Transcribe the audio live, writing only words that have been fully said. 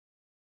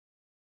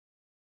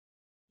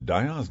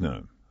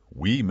DIOSNA,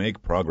 we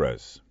make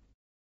progress.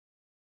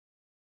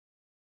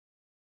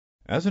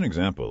 As an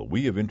example,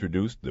 we have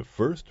introduced the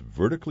first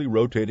vertically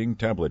rotating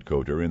tablet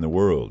coater in the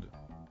world.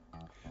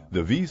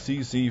 The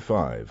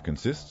VCC5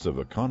 consists of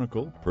a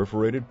conical,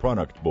 perforated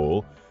product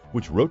bowl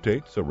which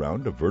rotates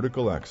around a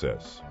vertical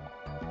axis.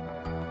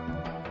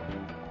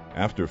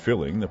 After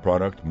filling, the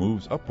product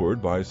moves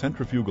upward by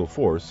centrifugal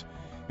force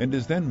and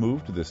is then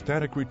moved to the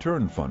static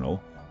return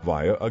funnel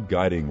via a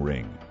guiding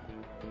ring.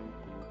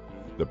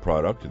 The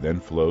product then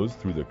flows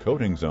through the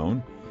coating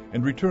zone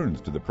and returns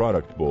to the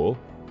product bowl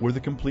where the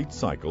complete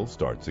cycle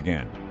starts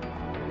again.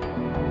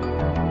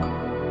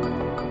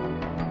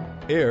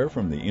 Air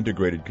from the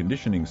integrated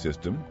conditioning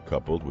system,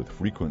 coupled with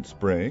frequent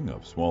spraying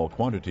of small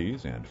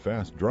quantities and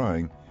fast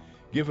drying,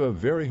 give a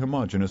very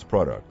homogeneous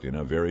product in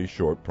a very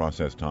short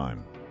process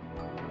time.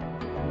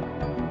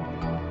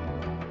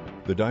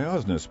 The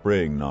DIOSNA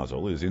spraying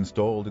nozzle is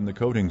installed in the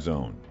coating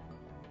zone.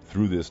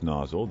 Through this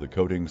nozzle, the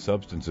coating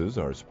substances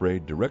are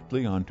sprayed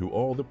directly onto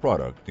all the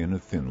product in a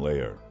thin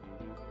layer.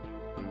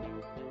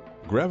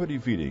 Gravity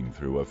feeding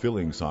through a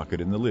filling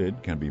socket in the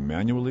lid can be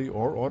manually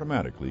or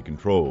automatically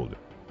controlled.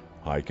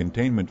 High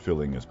containment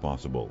filling is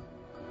possible.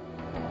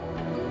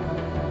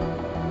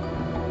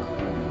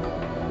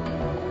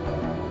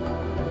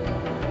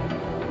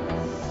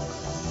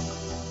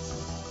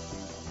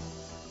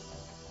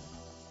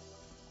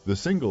 The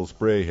single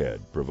spray head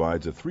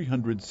provides a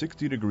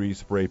 360-degree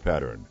spray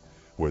pattern,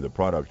 where the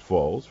product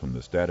falls from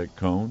the static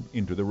cone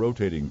into the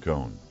rotating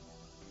cone.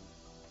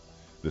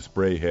 The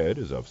spray head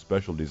is of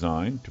special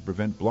design to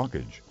prevent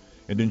blockage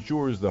and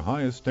ensures the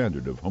highest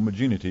standard of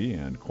homogeneity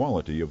and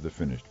quality of the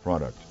finished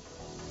product.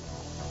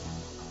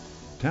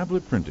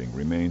 Tablet printing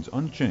remains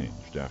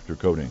unchanged after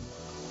coating.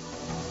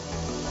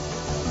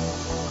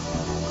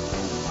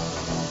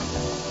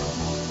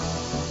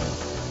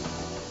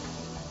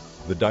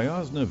 The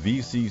DIOSNA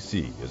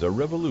VCC is a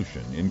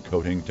revolution in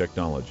coating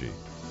technology.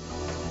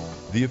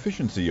 The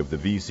efficiency of the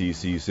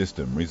VCC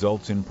system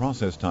results in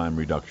process time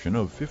reduction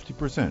of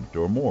 50%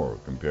 or more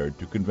compared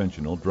to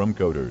conventional drum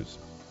coaters.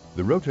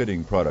 The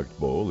rotating product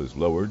bowl is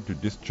lowered to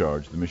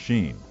discharge the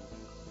machine.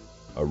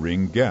 A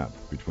ring gap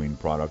between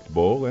product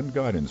bowl and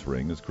guidance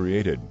ring is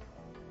created.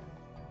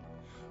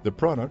 The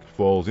product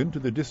falls into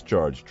the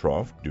discharge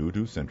trough due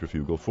to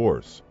centrifugal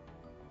force.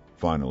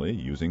 Finally,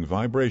 using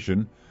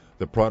vibration,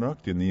 the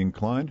product in the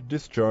inclined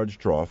discharge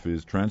trough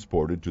is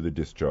transported to the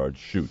discharge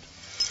chute.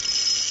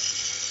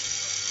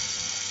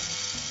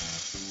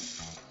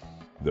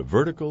 The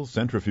vertical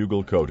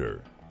centrifugal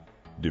coater,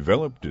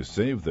 developed to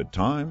save the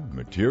time,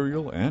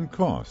 material, and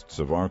costs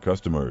of our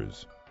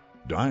customers.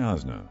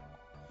 DIOSNA,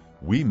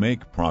 we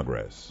make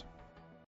progress.